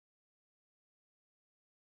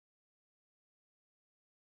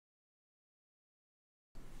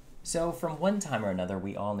So, from one time or another,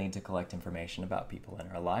 we all need to collect information about people in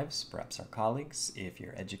our lives, perhaps our colleagues. If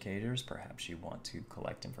you're educators, perhaps you want to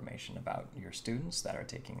collect information about your students that are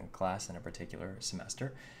taking a class in a particular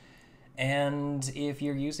semester. And if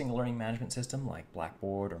you're using a learning management system like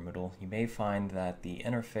Blackboard or Moodle, you may find that the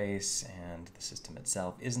interface and the system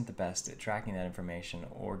itself isn't the best at tracking that information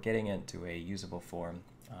or getting it to a usable form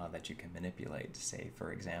that you can manipulate. Say,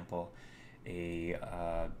 for example, a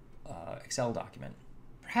Excel document.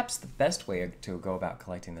 Perhaps the best way to go about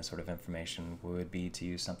collecting this sort of information would be to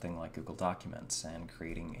use something like Google Documents and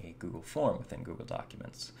creating a Google form within Google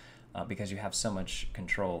Documents because you have so much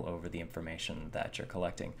control over the information that you're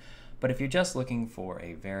collecting. But if you're just looking for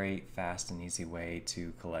a very fast and easy way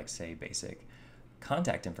to collect, say, basic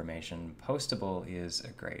contact information, Postable is a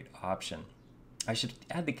great option. I should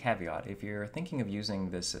add the caveat, if you're thinking of using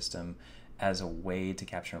this system as a way to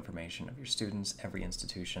capture information of your students, every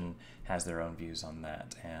institution has their own views on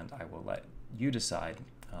that, and I will let you decide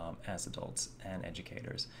as adults and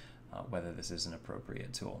educators whether this is an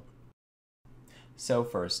appropriate tool. So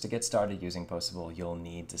first, to get started using Postable, you'll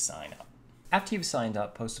need to sign up. After you've signed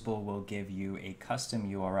up, Postable will give you a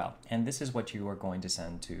custom URL, and this is what you are going to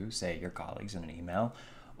send to, say, your colleagues in an email,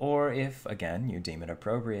 or if, again, you deem it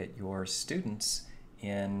appropriate, your students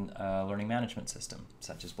in a learning management system,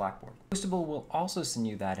 such as Blackboard. Postable will also send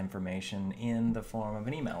you that information in the form of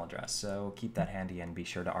an email address, so keep that handy and be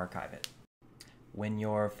sure to archive it. When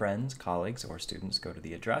your friends, colleagues, or students go to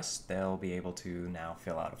the address, they'll be able to now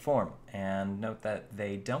fill out a form. And note that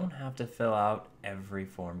they don't have to fill out every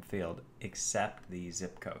form field except the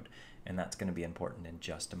zip code, and that's going to be important in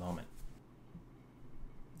just a moment.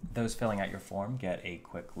 Those filling out your form get a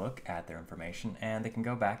quick look at their information, and they can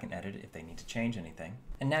go back and edit it if they need to change anything.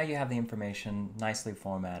 And now you have the information nicely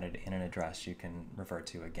formatted in an address you can refer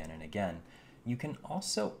to again and again. You can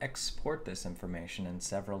also export this information in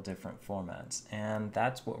several different formats, and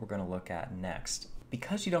that's what we're going to look at next.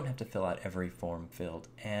 Because you don't have to fill out every form field,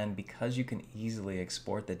 and because you can easily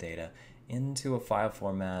export the data into a file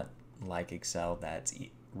format like Excel that's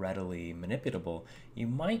readily manipulable, you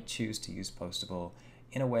might choose to use Postable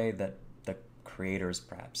in a way that the creators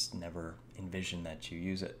perhaps never envisioned that you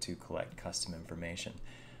use it to collect custom information.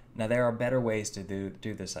 Now, there are better ways to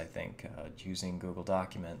do this, I think. Using Google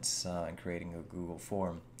Documents and creating a Google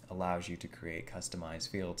form allows you to create customized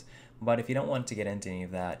fields. But if you don't want to get into any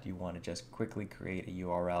of that, you want to just quickly create a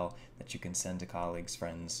URL that you can send to colleagues,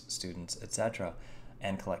 friends, students, etc.,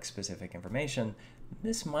 and collect specific information,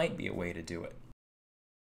 this might be a way to do it.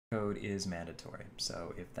 Code is mandatory,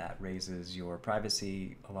 so if that raises your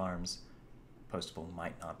privacy alarms, Postable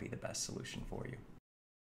might not be the best solution for you.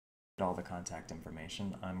 All the contact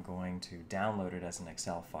information, I'm going to download it as an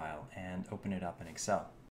Excel file and open it up in Excel.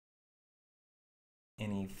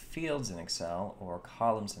 Any fields in Excel, or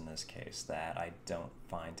columns in this case, that I don't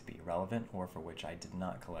find to be relevant or for which I did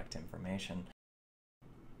not collect information.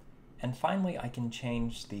 And finally, I can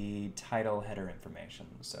change the title header information.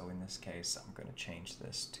 So in this case, I'm going to change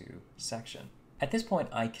this to section. At this point,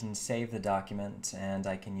 I can save the document and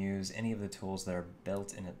I can use any of the tools that are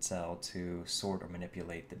built in Excel to sort or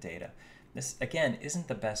manipulate the data. This, again, isn't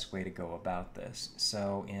the best way to go about this.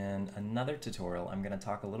 So in another tutorial, I'm going to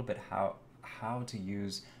talk a little bit how to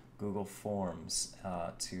use Google Forms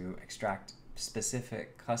to extract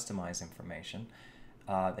specific customized information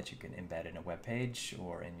that you can embed in a web page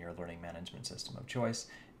or in your learning management system of choice,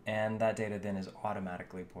 and that data then is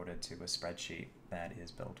automatically ported to a spreadsheet that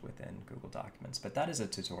is built within Google Documents. But that is a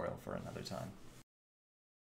tutorial for another time.